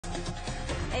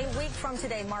A week from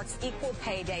today marks Equal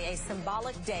Pay Day, a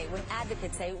symbolic day when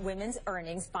advocates say women's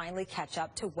earnings finally catch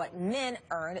up to what men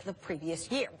earned the previous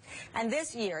year. And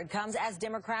this year it comes as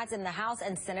Democrats in the House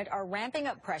and Senate are ramping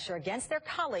up pressure against their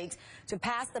colleagues to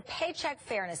pass the Paycheck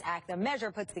Fairness Act. The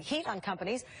measure puts the heat on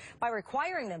companies by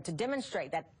requiring them to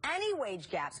demonstrate that any wage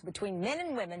gaps between men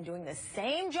and women doing the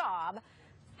same job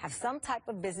have some type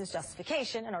of business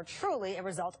justification and are truly a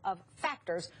result of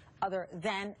factors other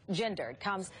than gender. It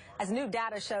comes as new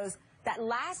data shows that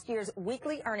last year's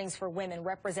weekly earnings for women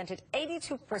represented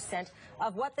 82%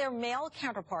 of what their male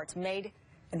counterparts made.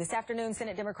 And this afternoon,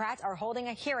 Senate Democrats are holding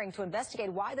a hearing to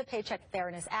investigate why the Paycheck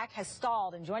Fairness Act has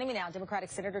stalled. And joining me now,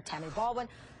 Democratic Senator Tammy Baldwin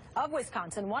of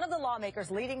Wisconsin, one of the lawmakers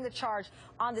leading the charge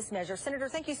on this measure. Senator,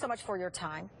 thank you so much for your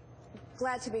time.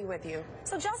 Glad to be with you.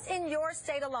 So just in your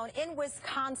state alone, in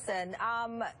Wisconsin,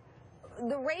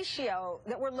 the ratio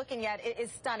that we're looking at is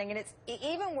stunning, and it's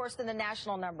even worse than the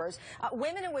national numbers.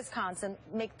 Women in Wisconsin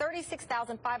make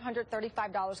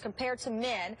 $36,535 compared to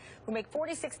men who make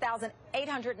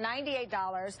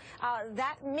 $46,898.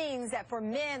 That means that for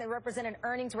men, they represent an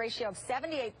earnings ratio of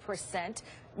 78%,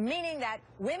 meaning that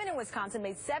women in Wisconsin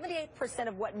made 78%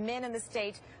 of what men in the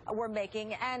state were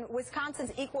making. And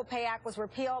Wisconsin's Equal Pay Act was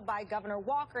repealed by Governor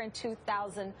Walker in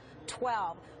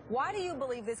 2012. Why do you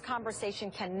believe this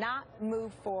conversation cannot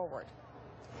move forward?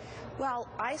 Well,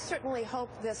 I certainly hope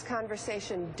this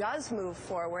conversation does move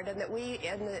forward and that we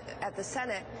at the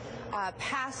Senate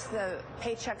pass the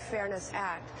Paycheck Fairness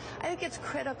Act. I think it's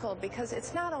critical because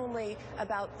it's not only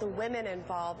about the women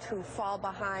involved who fall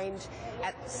behind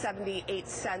at 78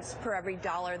 cents per every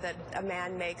dollar that a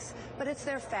man makes, but it's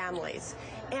their families.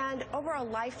 And over a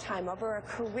lifetime, over a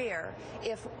career,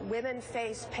 if women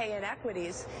face pay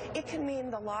inequities, it can mean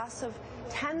the loss of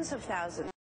tens of thousands,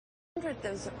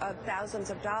 hundreds of thousands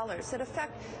of dollars that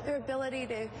affect their ability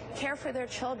to care for their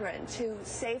children, to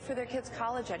save for their kids'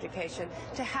 college education,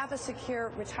 to have a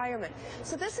secure retirement.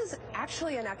 So this is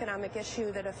actually an economic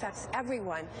issue that affects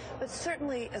everyone, but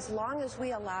certainly as long as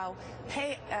we allow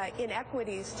pay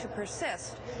inequities to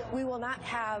persist, we will not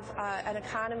have an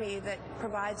economy that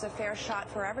provides a fair shot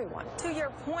for everyone. To your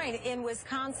point, in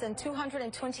Wisconsin,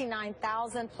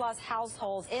 229,000 plus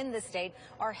households in the state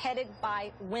are headed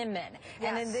by women. Yes.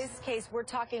 And in this case, we're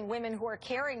talking women who are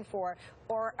caring for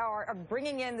or are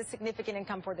bringing in the significant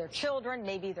income for their children,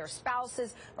 maybe their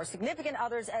spouses or significant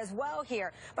others as well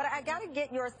here. But I got to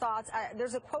get your thoughts.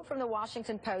 There's a quote from the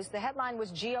Washington Post. The headline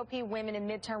was GOP women in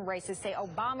midterm races say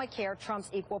Obamacare trumps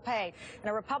equal pay.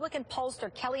 And a Republican pollster,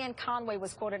 Kellyanne Conway,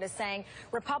 was quoted as saying,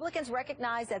 Republicans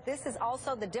recognize that this is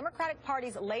also the Democratic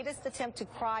Party's latest attempt to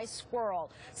cry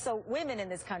squirrel. So women in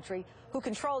this country who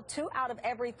control 2 out of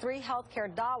every 3 health care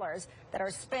dollars that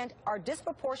are spent are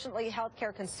disproportionately health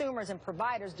care consumers, and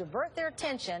providers divert their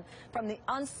attention from the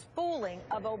unspooling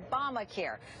of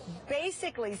Obamacare,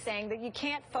 basically saying that you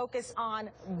can't focus on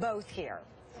both here.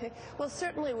 Well,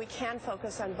 certainly we can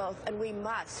focus on both, and we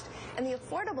must. And the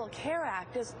Affordable Care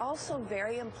Act is also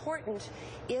very important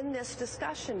in this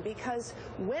discussion because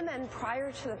women,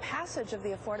 prior to the passage of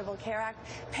the Affordable Care Act,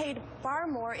 paid far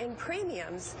more in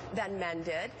premiums than men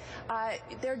did.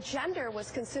 Their gender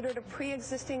was considered a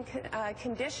pre-existing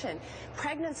condition.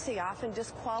 Pregnancy often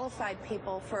disqualified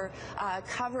people for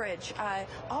coverage.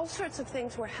 All sorts of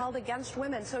things were held against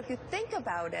women. So if you think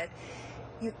about it,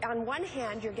 on one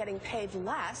hand, you're getting paid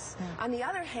less. On the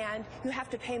other hand, you have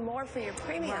to pay more for your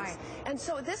premiums. Right. And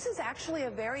so this is actually a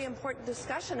very important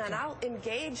discussion, and I'll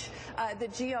engage the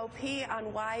GOP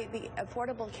on why the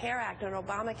Affordable Care Act and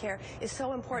Obamacare is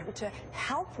so important to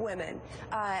help women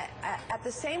at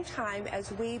the same time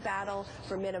as we battle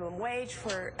for minimum wage,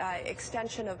 for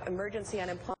extension of emergency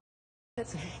unemployment,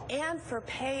 and for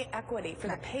pay equity, for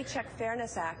the Paycheck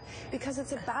Fairness Act, because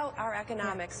it's about our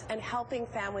economics and helping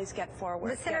families get forward.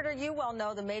 But Senator, you well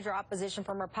know the major opposition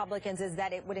from Republicans is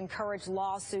that it would encourage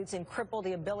lawsuits and cripple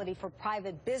the ability for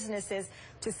private businesses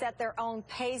to set their own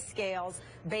pay scales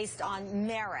based on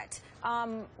merit.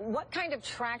 What kind of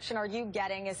traction are you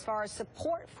getting as far as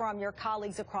support from your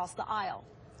colleagues across the aisle?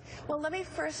 Well, let me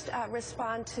first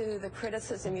respond to the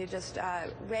criticism you just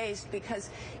raised, because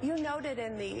you noted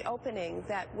in the opening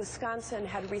that Wisconsin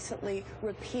had recently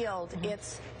repealed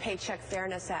its Paycheck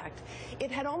Fairness Act.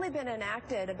 It had only been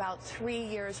enacted about 3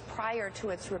 years prior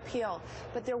to its repeal,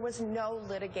 but there was no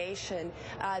litigation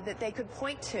that they could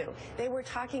point to. They were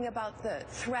talking about the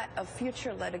threat of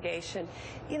future litigation.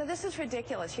 You know, this is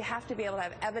ridiculous. You have to be able to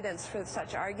have evidence for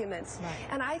such arguments. Right.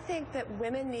 And I think that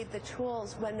women need the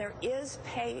tools when there is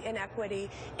pay poverty, inequity,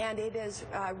 and it is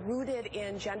rooted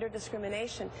in gender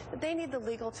discrimination, that they need the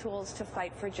legal tools to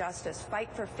fight for justice, fight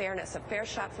for fairness, a fair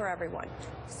shot for everyone.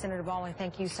 Senator Baldwin,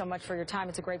 thank you so much for your time.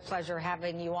 It's a great pleasure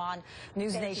having you on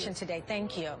NewsNation today.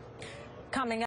 Thank you. Coming up.